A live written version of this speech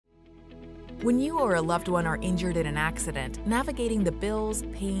When you or a loved one are injured in an accident, navigating the bills,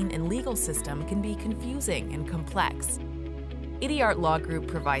 pain, and legal system can be confusing and complex. Idiart Law Group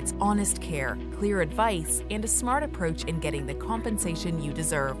provides honest care, clear advice, and a smart approach in getting the compensation you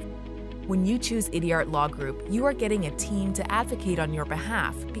deserve. When you choose Idiart Law Group, you are getting a team to advocate on your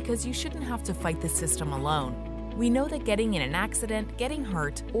behalf because you shouldn't have to fight the system alone. We know that getting in an accident, getting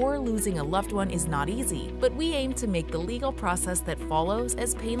hurt, or losing a loved one is not easy, but we aim to make the legal process that follows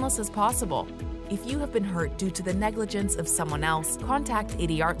as painless as possible. If you have been hurt due to the negligence of someone else, contact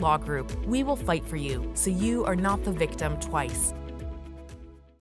Idiart Law Group. We will fight for you, so you are not the victim twice.